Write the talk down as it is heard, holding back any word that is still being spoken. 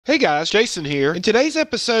Hey guys, Jason here. In today's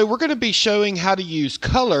episode, we're going to be showing how to use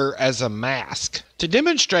color as a mask. To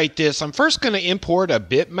demonstrate this, I'm first going to import a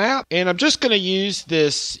bitmap, and I'm just going to use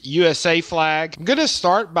this USA flag. I'm going to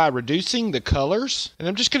start by reducing the colors, and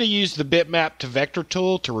I'm just going to use the bitmap to vector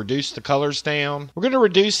tool to reduce the colors down. We're going to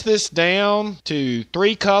reduce this down to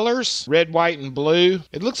 3 colors, red, white, and blue.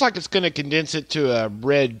 It looks like it's going to condense it to a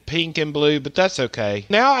red, pink, and blue, but that's okay.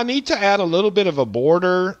 Now I need to add a little bit of a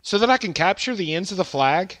border so that I can capture the ends of the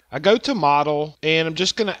flag. I go to model, and I'm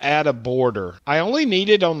just going to add a border. I only need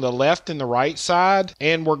it on the left and the right side,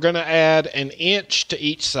 and we're going to add 1 inch to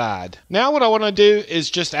each side. Now what I want to do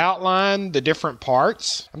is just outline the different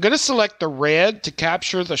parts. I'm going to select the red to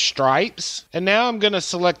capture the stripes, and now I'm going to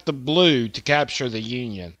select the blue to capture the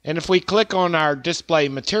union. And if we click on our display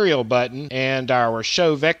material button and our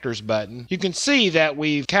show vectors button, you can see that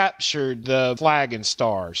we've captured the flag and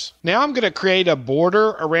stars. Now I'm going to create a border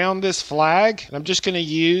around this flag, and I'm just going to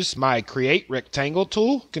use my create rectangle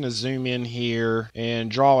tool. I'm going to zoom in here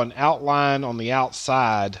and draw an outline on the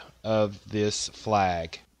outside of this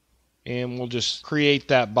flag. And we'll just create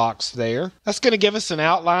that box there. That's going to give us an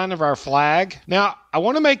outline of our flag. Now, I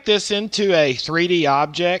want to make this into a 3D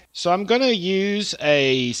object, so I'm going to use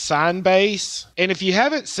a sign base. And if you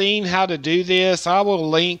haven't seen how to do this, I will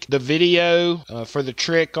link the video for the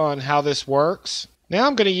trick on how this works. Now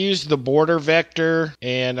I'm going to use the border vector,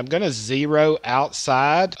 and I'm going to zero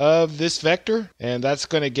outside of this vector, and that's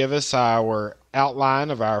going to give us our outline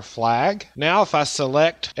of our flag. Now if I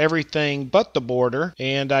select everything but the border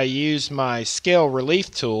and I use my scale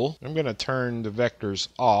relief tool, I'm going to turn the vectors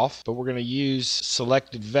off, but we're going to use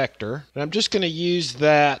selected vector, and I'm just going to use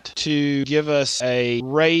that to give us a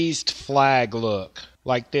raised flag look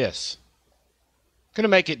like this. I'm going to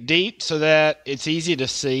make it deep so that it's easy to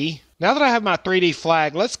see. Now that I have my 3D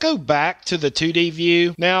flag, let's go back to the 2D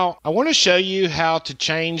view. Now, I want to show you how to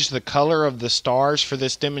change the color of the stars for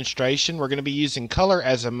this demonstration. We're going to be using color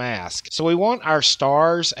as a mask. So we want our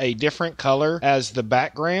stars a different color as the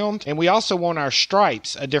background, and we also want our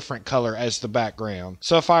stripes a different color as the background.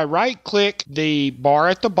 So if I right-click the bar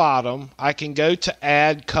at the bottom, I can go to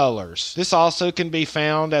Add Colors. This also can be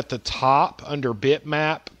found at the top under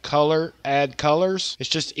Bitmap, Color, Add Colors. It's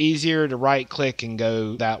just easier to right-click and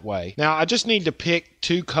go that way. Now I just need to pick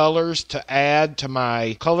 2 colors to add to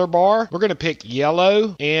my color bar. We're going to pick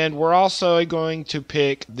yellow, and we're also going to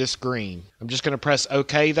pick this green. I'm just going to press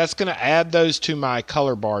OK. That's going to add those to my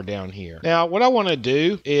color bar down here. Now what I want to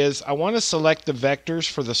do is I want to select the vectors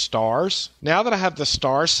for the stars. Now that I have the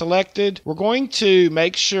stars selected, we're going to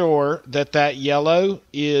make sure that that yellow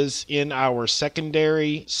is in our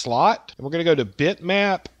secondary slot. And we're going to go to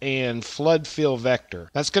bitmap and flood fill vector.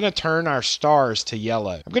 That's going to turn our stars to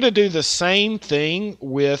yellow. I'm going to do the same thing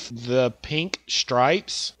with the pink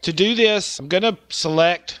stripes. To do this, I'm going to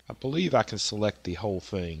select, I believe I can select the whole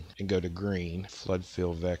thing and go to green, flood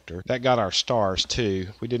fill vector. That got our stars too.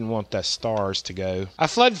 We didn't want that stars to go. I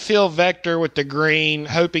flood fill vector with the green,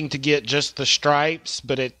 hoping to get just the stripes,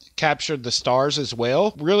 but it captured the stars as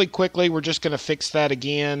well. Really quickly, we're just going to fix that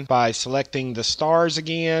again by selecting the stars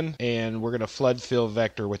again, and we're going to flood fill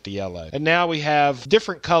vector with the yellow. And now we have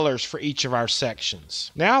different colors for each of our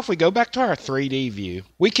sections. Now if we go back to our 3D view,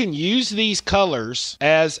 we can use these colors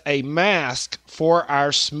as a mask for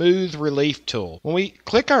our smooth relief tool. When we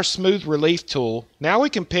click our smooth relief tool, now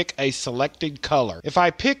we can pick a selected color. If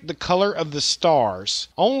I pick the color of the stars,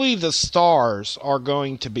 only the stars are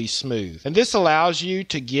going to be smooth. And this allows you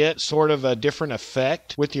to get sort of a different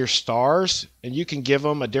effect with your stars, and you can give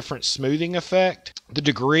them a different smoothing effect. The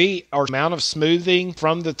degree or amount of smoothing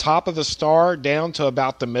from the top of the star down to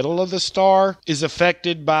about the middle of the star is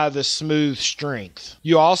affected by the smooth strength.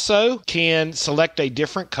 You also can select a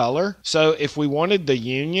different color. So if we wanted the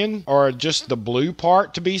union or just the blue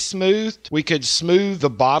part to be smoothed, we could smooth the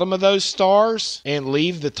bottom of those stars and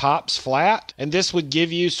leave the tops flat. And this would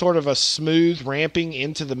give you sort of a smooth ramping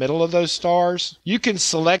into the middle of those stars. You can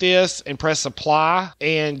select this and press apply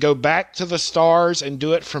and go back to the stars and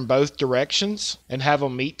do it from both directions and have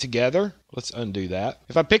them meet together. Let's undo that.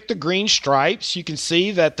 If I pick the green stripes, you can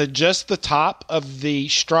see that just the top of the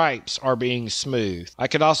stripes are being smooth. I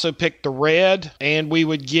could also pick the red, and we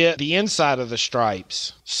would get the inside of the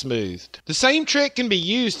stripes smoothed. The same trick can be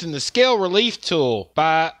used in the scale relief tool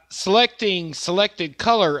by selecting selected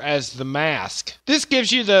color as the mask. This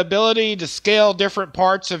gives you the ability to scale different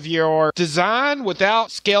parts of your design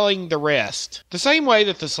without scaling the rest, the same way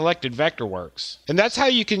that the selected vector works. And that's how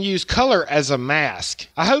you can use color as a mask.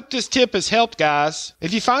 I hope this tip has helped, guys.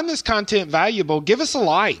 If you find this content valuable, give us a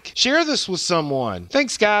like. Share this with someone.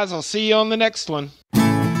 Thanks, guys. I'll see you on the next one.